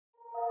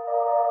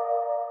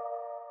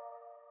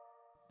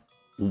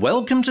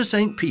Welcome to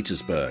St.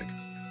 Petersburg,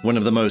 one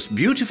of the most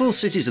beautiful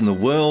cities in the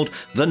world,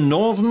 the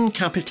northern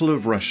capital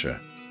of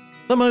Russia.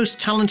 The most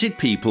talented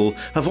people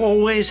have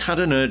always had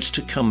an urge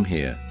to come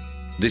here.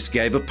 This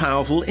gave a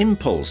powerful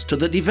impulse to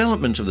the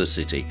development of the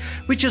city,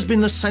 which has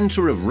been the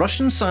center of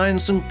Russian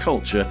science and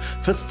culture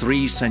for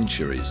 3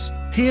 centuries.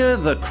 Here,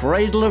 the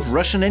cradle of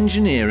Russian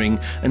engineering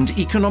and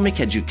economic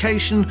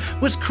education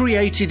was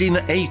created in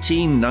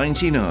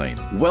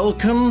 1899.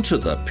 Welcome to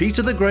the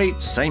Peter the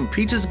Great St.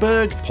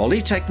 Petersburg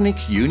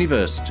Polytechnic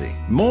University.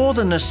 More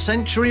than a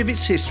century of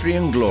its history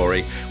and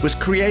glory was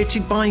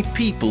created by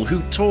people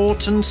who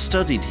taught and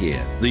studied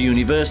here. The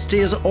university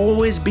has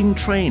always been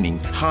training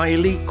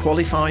highly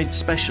qualified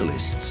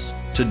specialists.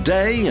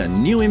 Today, a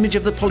new image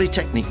of the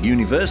Polytechnic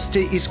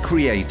University is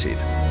created.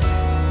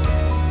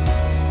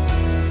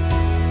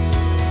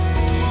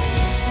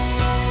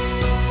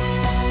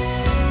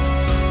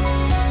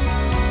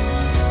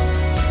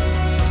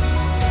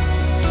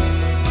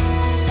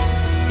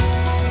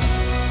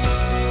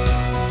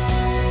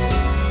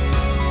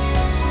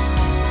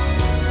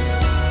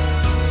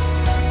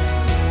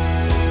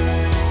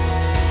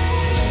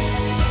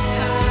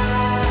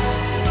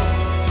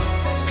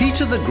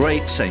 Peter the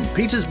Great St.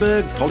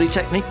 Petersburg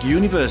Polytechnic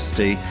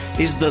University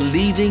is the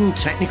leading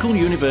technical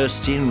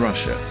university in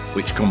Russia,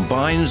 which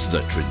combines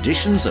the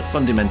traditions of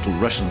fundamental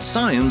Russian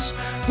science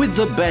with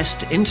the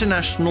best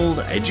international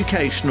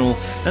educational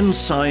and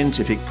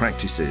scientific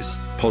practices.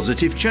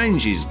 Positive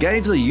changes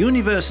gave the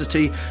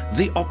university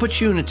the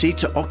opportunity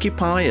to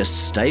occupy a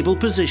stable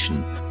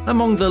position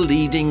among the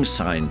leading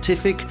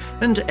scientific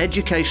and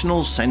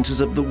educational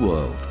centers of the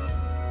world.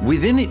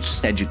 Within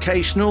its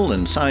educational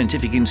and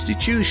scientific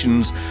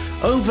institutions,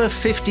 over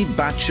 50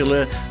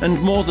 bachelor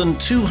and more than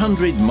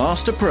 200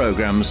 master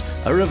programs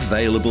are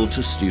available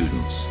to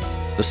students.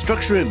 The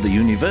structure of the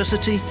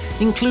university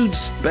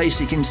includes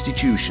basic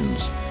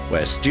institutions,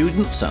 where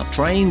students are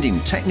trained in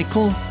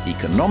technical,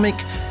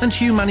 economic, and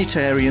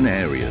humanitarian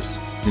areas.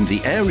 In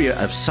the area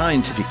of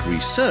scientific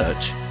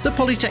research, the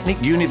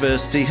Polytechnic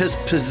University has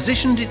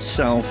positioned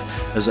itself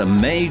as a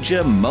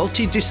major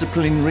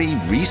multidisciplinary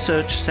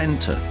research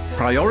center.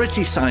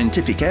 Priority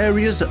scientific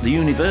areas at the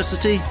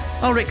university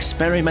are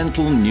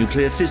experimental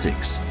nuclear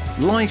physics,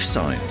 life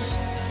science,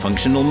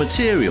 functional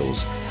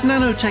materials,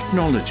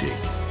 nanotechnology,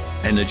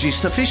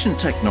 energy-sufficient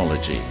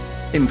technology,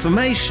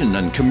 information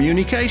and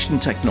communication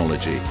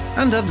technology,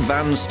 and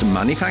advanced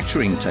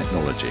manufacturing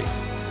technology.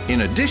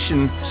 In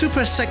addition,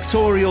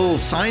 supersectorial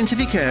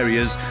scientific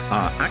areas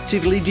are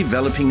actively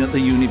developing at the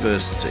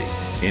university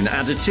in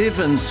additive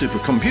and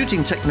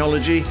supercomputing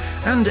technology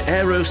and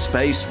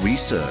aerospace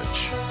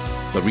research.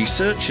 The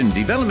Research and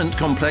Development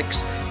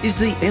Complex is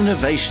the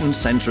innovation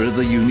center of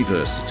the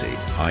university.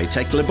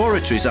 High-tech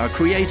laboratories are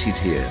created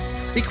here,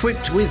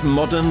 equipped with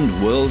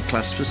modern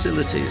world-class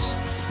facilities.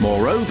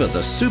 Moreover,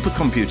 the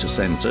Supercomputer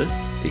Center,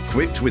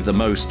 equipped with the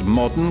most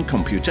modern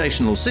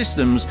computational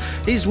systems,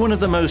 is one of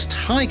the most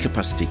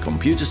high-capacity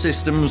computer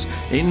systems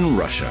in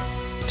Russia.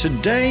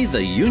 Today,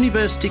 the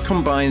university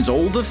combines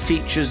all the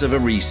features of a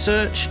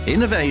research,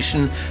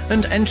 innovation,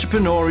 and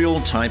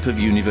entrepreneurial type of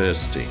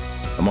university.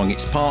 Among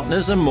its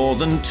partners are more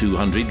than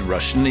 200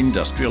 Russian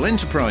industrial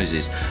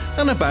enterprises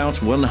and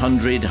about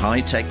 100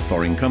 high-tech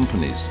foreign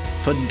companies.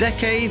 For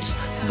decades,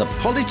 the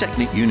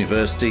Polytechnic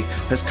University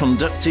has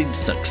conducted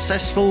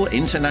successful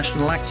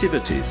international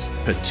activities.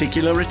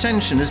 Particular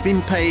attention has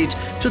been paid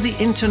to the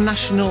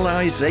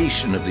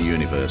internationalization of the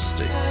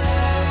university.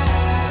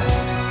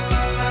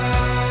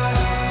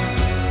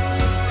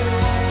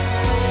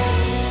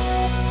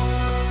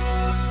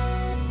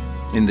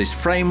 In this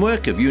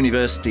framework of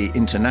university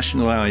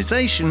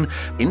internationalization,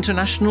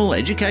 international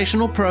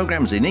educational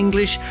programs in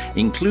English,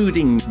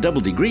 including double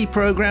degree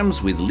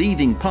programs with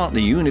leading partner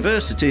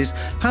universities,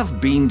 have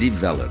been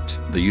developed.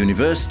 The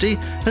university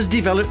has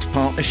developed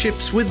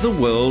partnerships with the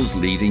world's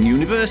leading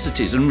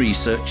universities and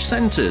research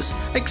centers,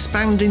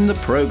 expanding the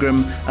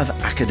program of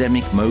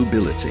academic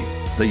mobility.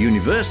 The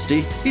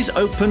university is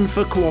open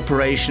for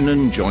cooperation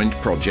and joint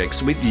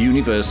projects with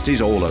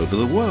universities all over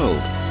the world.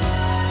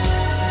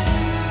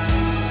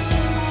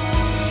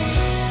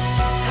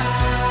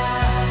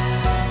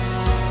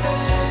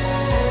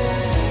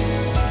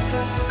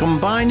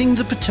 Combining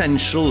the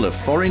potential of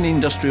foreign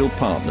industrial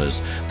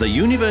partners, the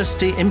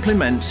university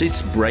implements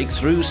its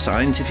breakthrough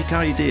scientific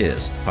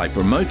ideas by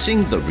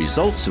promoting the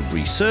results of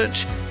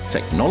research,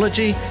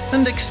 technology,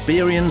 and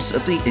experience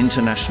at the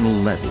international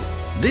level.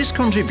 This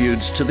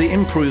contributes to the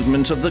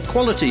improvement of the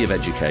quality of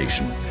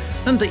education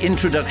and the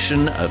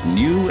introduction of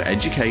new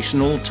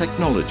educational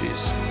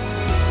technologies.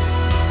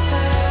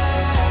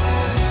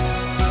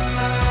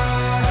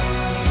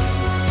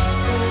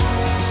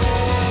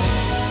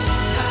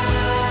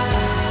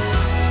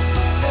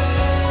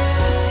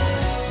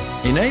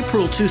 In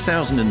April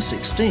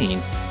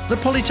 2016, the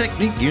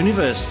Polytechnic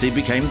University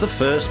became the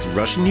first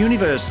Russian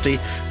university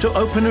to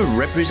open a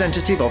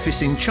representative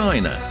office in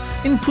China,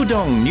 in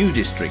Pudong New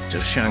District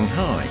of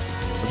Shanghai.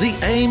 The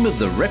aim of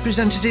the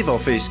representative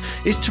office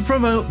is to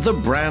promote the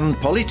brand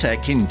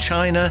Polytech in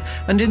China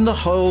and in the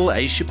whole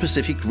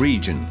Asia-Pacific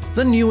region.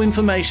 The new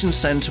information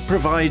centre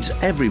provides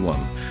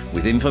everyone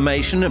with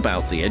information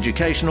about the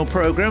educational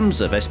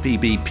programs of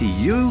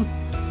SPBPU.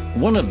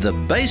 One of the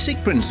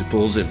basic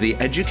principles of the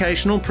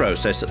educational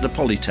process at the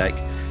Polytech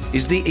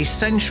is the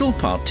essential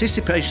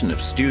participation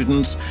of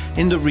students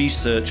in the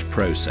research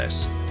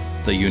process.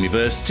 The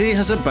university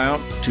has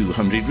about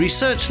 200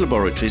 research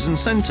laboratories and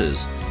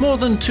centres, more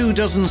than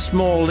 24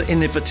 small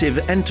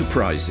innovative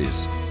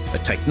enterprises, a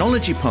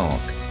technology park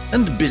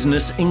and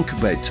business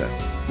incubator.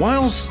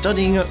 While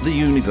studying at the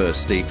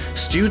university,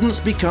 students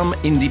become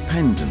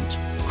independent,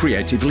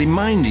 creatively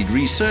minded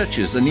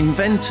researchers and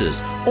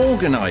inventors,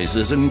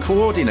 organisers and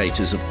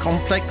coordinators of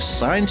complex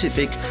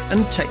scientific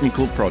and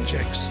technical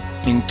projects.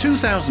 In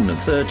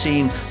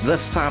 2013, the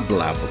Fab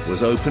Lab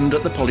was opened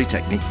at the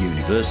Polytechnic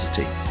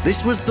University.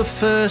 This was the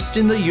first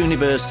in the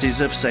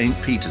universities of St.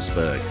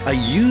 Petersburg, a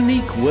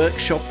unique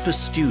workshop for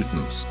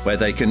students where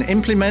they can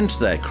implement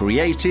their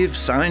creative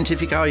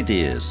scientific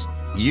ideas.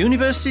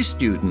 University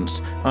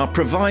students are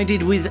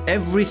provided with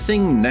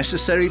everything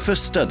necessary for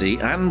study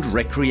and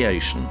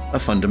recreation: a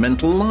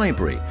fundamental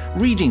library,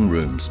 reading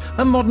rooms,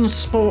 a modern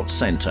sports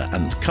centre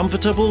and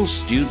comfortable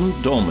student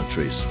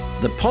dormitories.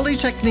 The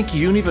Polytechnic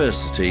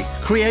University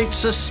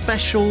creates a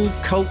special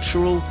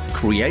cultural,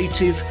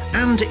 creative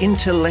and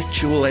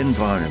intellectual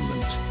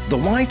environment. The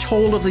White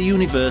Hall of the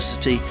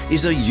university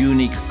is a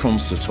unique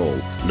concert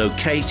hall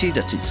located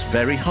at its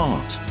very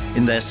heart.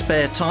 In their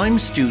spare time,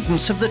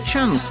 students have the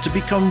chance to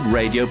become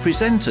radio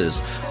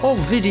presenters or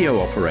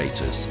video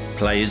operators,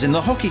 players in the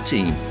hockey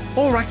team,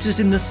 or actors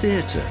in the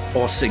theatre,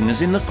 or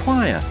singers in the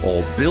choir,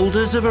 or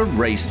builders of a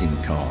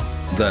racing car.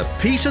 The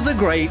Peter the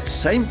Great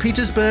St.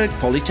 Petersburg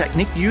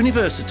Polytechnic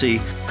University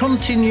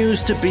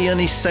continues to be an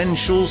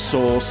essential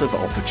source of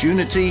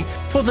opportunity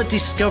for the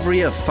discovery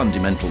of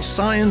fundamental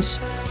science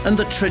and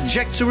the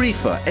trajectory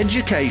for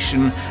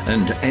education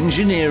and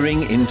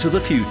engineering into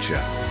the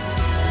future.